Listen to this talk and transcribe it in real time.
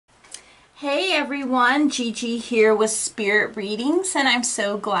Hey everyone, Gigi here with Spirit Readings, and I'm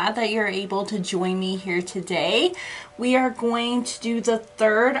so glad that you're able to join me here today. We are going to do the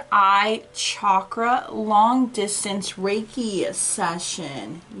third eye chakra long distance Reiki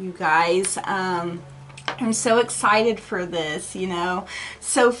session. You guys, I'm so excited for this,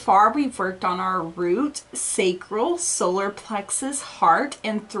 So far we've worked on our root, sacral, solar plexus, heart,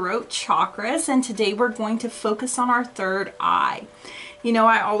 and throat chakras, and today we're going to focus on our third eye.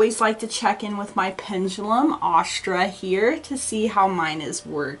 I always like to check in with my pendulum, Astra, here to see how mine is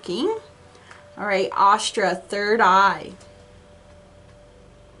working. All right, Astra, third eye.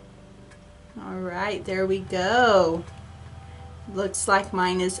 All right, there we go. Looks like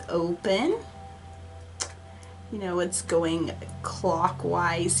mine is open. It's going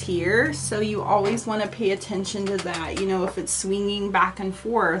clockwise here, so you always want to pay attention to that. If it's swinging back and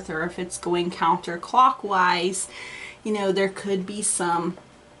forth or if it's going counterclockwise, there could be some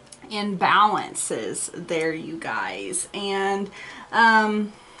imbalances there, you guys. And,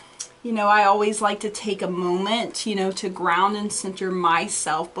 I always like to take a moment, to ground and center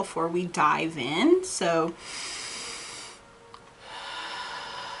myself before we dive in. So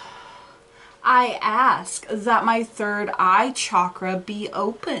I ask that my third eye chakra be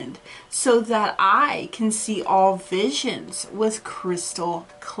opened so that I can see all visions with crystal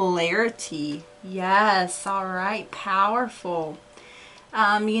clarity. Yes, all right, powerful.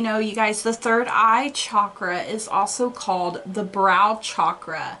 You guys, the third eye chakra is also called the brow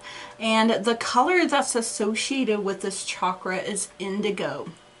chakra, and the color that's associated with this chakra is indigo.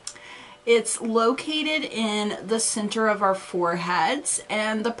 It's located in the center of our foreheads,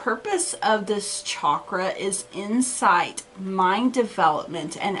 and the purpose of this chakra is insight, mind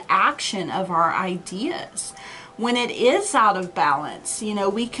development, and action of our ideas. When it is out of balance,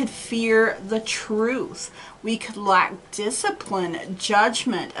 we could fear the truth. We could lack discipline,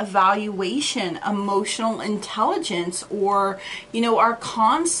 judgment, evaluation, emotional intelligence, or, our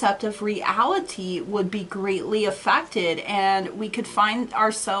concept of reality would be greatly affected, and we could find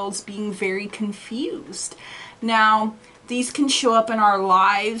ourselves being very confused. Now, these can show up in our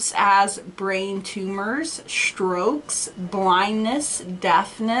lives as brain tumors, strokes, blindness,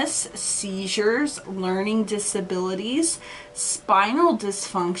 deafness, seizures, learning disabilities, spinal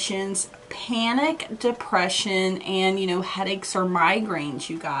dysfunctions, panic, depression, and, headaches or migraines,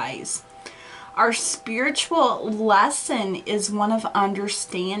 you guys. Our spiritual lesson is one of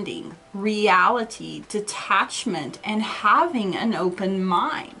understanding, reality, detachment, and having an open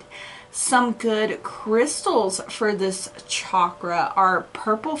mind. Some good crystals for this chakra are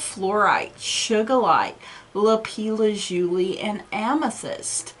purple fluorite, sugilite, lapis lazuli, and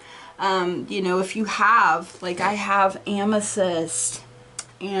amethyst. If you have, like I have amethyst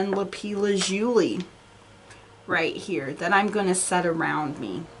and lapis lazuli right here that I'm going to set around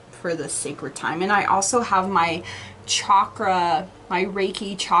me for this sacred time. And I also have my chakra, my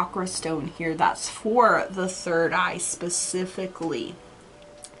Reiki chakra stone here that's for the third eye specifically.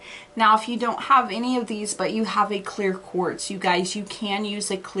 Now, if you don't have any of these, but you have a clear quartz, you guys, you can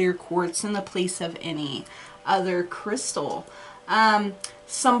use a clear quartz in the place of any other crystal.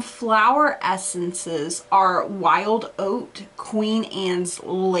 Some flower essences are wild oat, Queen Anne's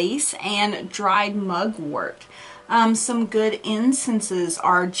lace, and dried mugwort. Some good incenses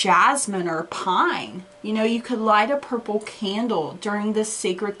are jasmine or pine. You could light a purple candle during this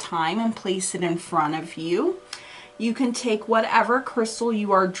sacred time and place it in front of you. You can take whatever crystal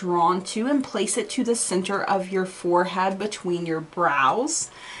you are drawn to and place it to the center of your forehead between your brows.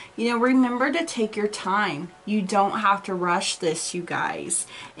 Remember to take your time. You don't have to rush this, you guys.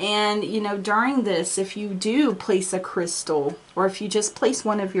 And, during this, if you do place a crystal, or if you just place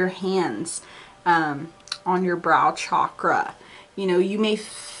one of your hands on your brow chakra, you may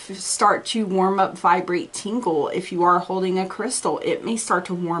start to warm up, vibrate, tingle. If you are holding a crystal, it may start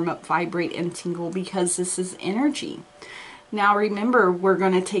to warm up, vibrate, and tingle because this is energy. Now remember, we're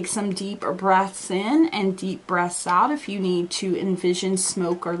going to take some deep breaths in and deep breaths out. If you need to envision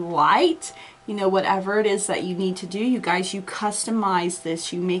smoke or light, whatever it is that you need to do, you guys, you customize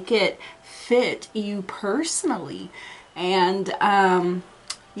this. You make it fit you personally. And,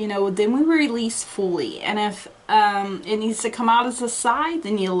 then we release fully. And if it needs to come out as a sigh,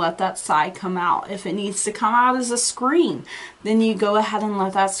 then you let that sigh come out. If it needs to come out as a scream, then you go ahead and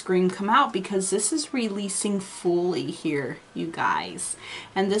let that scream come out, because this is releasing fully here, you guys.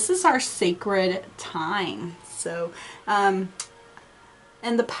 And this is our sacred time. So, and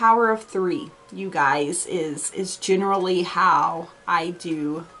the power of 3, you guys, is generally how I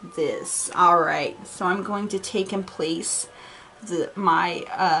do this. All right, so I'm going to take and place my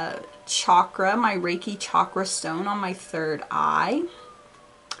chakra, my Reiki chakra stone on my third eye.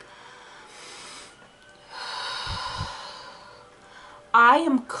 I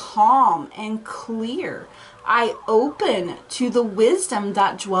am calm and clear. I open to the wisdom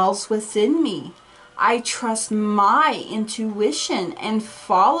that dwells within me. I trust my intuition and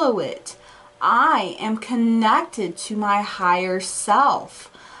follow it. I am connected to my higher self.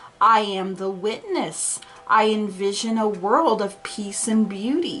 I am the witness. I envision a world of peace and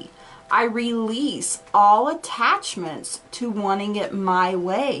beauty. I release all attachments to wanting it my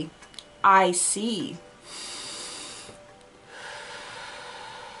way. I see.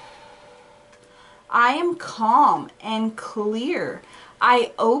 I am calm and clear.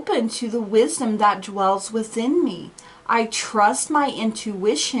 I open to the wisdom that dwells within me. I trust my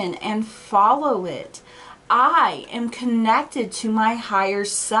intuition and follow it. I am connected to my higher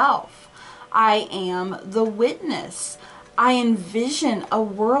self. I am the witness. I envision a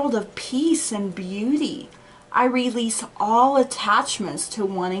world of peace and beauty. I release all attachments to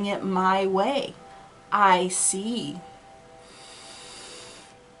wanting it my way. I see.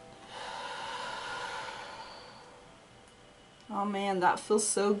 Oh man, that feels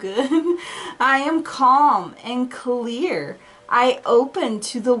so good. I am calm and clear. I open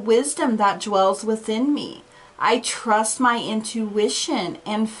to the wisdom that dwells within me. I trust my intuition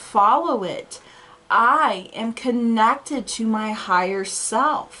and follow it. I am connected to my higher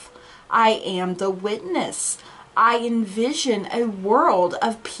self. I am the witness. I envision a world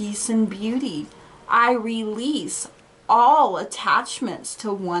of peace and beauty. I release all attachments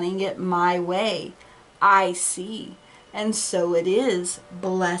to wanting it my way. I see. And so it is.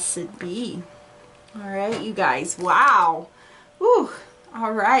 Blessed be. All right, you guys. Wow. Whew.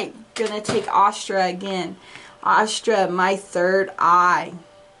 All right. Gonna take Astra again. Astra, my third eye.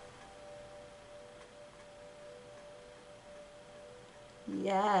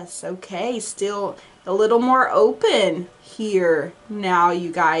 Yes. Okay. Still a little more open here now,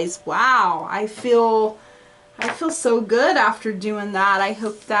 you guys. Wow. I feel so good after doing that. I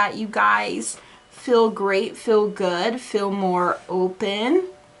hope that you guys feel great, feel good, feel more open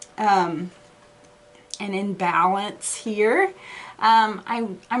and in balance here.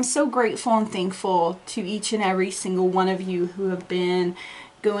 I'm so grateful and thankful to each and every single one of you who have been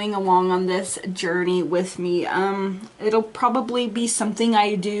going along on this journey with me. It'll probably be something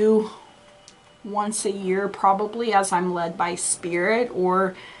I do once a year, probably, as I'm led by Spirit,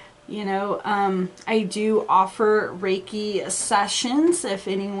 or you know, I do offer Reiki sessions. If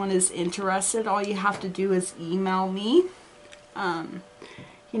anyone is interested, all you have to do is email me.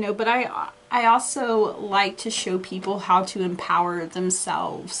 You know, but I also like to show people how to empower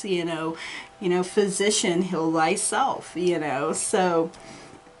themselves, you know, physician, heal thyself, you know. So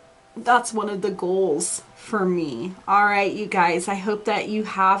that's one of the goals for me. All right, you guys, I hope that you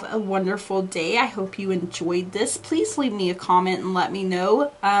have a wonderful day. I hope you enjoyed this. Please leave me a comment and let me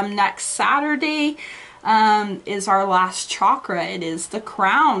know. Next Saturday is our last chakra. It is the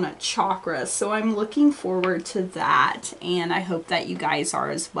Crown Chakra. So I'm looking forward to that, and I hope that you guys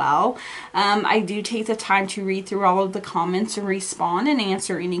are as well. I do take the time to read through all of the comments and respond and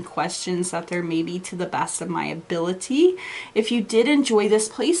answer any questions that there may be to the best of my ability. If you did enjoy this,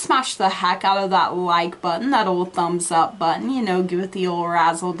 please smash the heck out of that like button, that old thumbs up button, you know, give it the old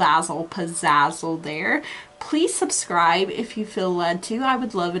razzle dazzle pizzazzle there. Please subscribe if you feel led to. I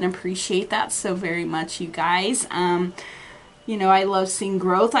would love and appreciate that so very much, you guys. You know, I love seeing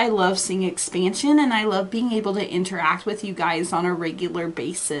growth, I love seeing expansion, and I love being able to interact with you guys on a regular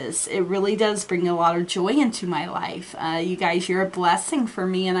basis. It really does bring a lot of joy into my life. You guys, you're a blessing for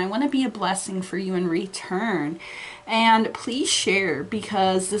me, and I want to be a blessing for you in return. And please share,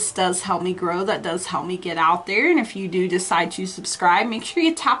 because this does help me grow. That does help me get out there. And if you do decide to subscribe, make sure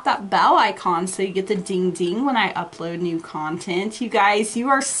you tap that bell icon so you get the ding ding when I upload new content. You guys, you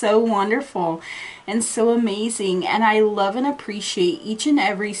are so wonderful and so amazing, and I love and appreciate each and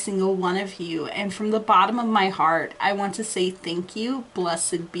every single one of you. And from the bottom of my heart, I want to say thank you,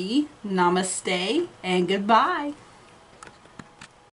 blessed be, namaste, and goodbye.